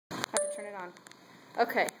on.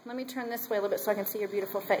 Okay, let me turn this way a little bit so I can see your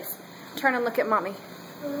beautiful face. Turn and look at Mommy.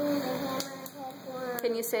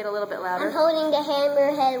 Can you say it a little bit louder? I'm holding the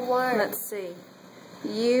hammerhead worm. Let's see.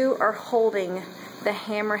 You are holding the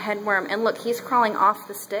hammerhead worm. And look, he's crawling off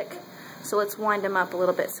the stick. So let's wind him up a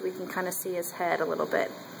little bit so we can kind of see his head a little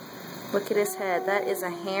bit. Look at his head. That is a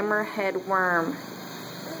hammerhead worm.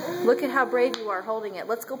 Look at how brave you are holding it.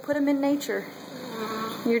 Let's go put him in nature.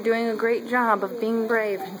 You're doing a great job of being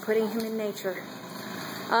brave and putting him in nature.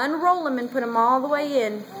 Unroll him and put him all the way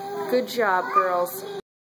in. Good job, girls.